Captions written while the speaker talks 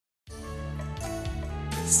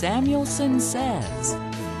Samuelson Sez.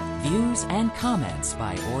 Views and comments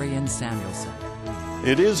by Orion Samuelson.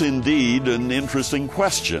 It is indeed an interesting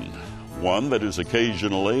question, one that is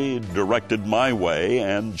occasionally directed my way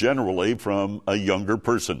and generally from a younger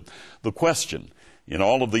person. The question, in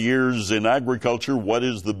all of the years in agriculture, what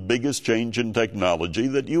is the biggest change in technology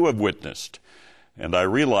that you have witnessed? And I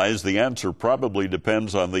realize the answer probably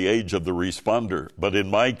depends on the age of the responder, but in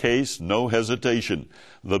my case, no hesitation.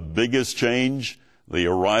 The biggest change, the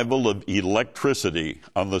arrival of electricity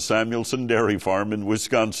on the Samuelson dairy farm in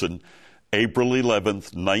Wisconsin, April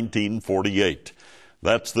 11th, 1948.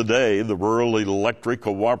 That's the day the Rural Electric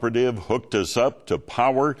Cooperative hooked us up to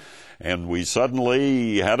power, and we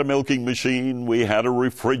suddenly had a milking machine, we had a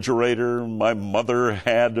refrigerator, my mother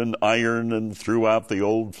had an iron and threw out the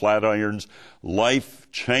old flat irons. Life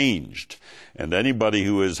changed. And anybody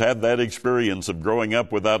who has had that experience of growing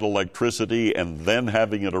up without electricity and then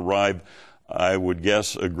having it arrive, I would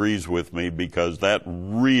guess agrees with me, because that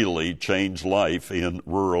really changed life in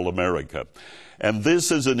rural America. And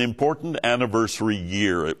this is an important anniversary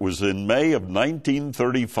year. It was in May of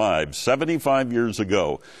 1935, 75 years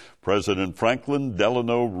ago, President Franklin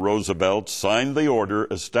Delano Roosevelt signed the order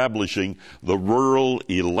establishing the Rural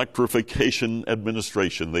Electrification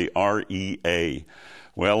Administration, the REA.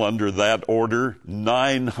 Well, under that order,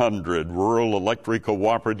 900 rural electric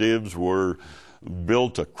cooperatives were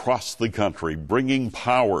built across the country, bringing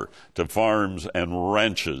power to farms and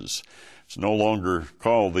ranches. It's no longer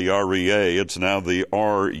called the REA, it's now the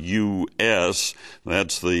RUS,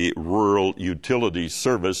 that's the Rural Utility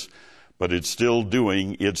Service, but it's still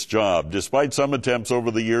doing its job, despite some attempts over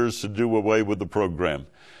the years to do away with the program.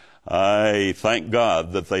 I thank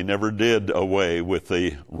God that they never did away with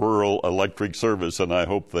the Rural Electric Service, and I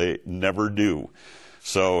hope they never do.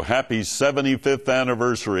 So happy 75th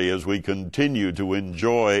anniversary as we continue to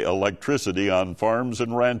enjoy electricity on farms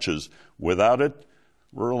and ranches. Without it,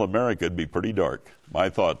 rural America would be pretty dark. My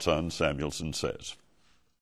thoughts on Samuelson Sez.